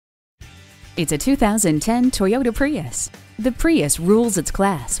It's a 2010 Toyota Prius. The Prius rules its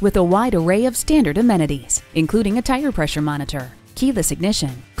class with a wide array of standard amenities, including a tire pressure monitor, keyless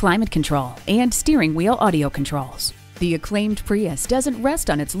ignition, climate control, and steering wheel audio controls. The acclaimed Prius doesn't rest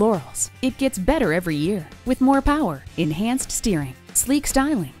on its laurels. It gets better every year with more power, enhanced steering, sleek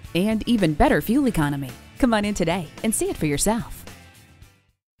styling, and even better fuel economy. Come on in today and see it for yourself.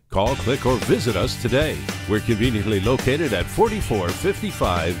 Call, click, or visit us today. We're conveniently located at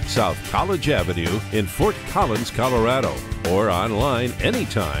 4455 South College Avenue in Fort Collins, Colorado, or online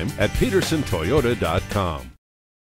anytime at pedersentoyota.com.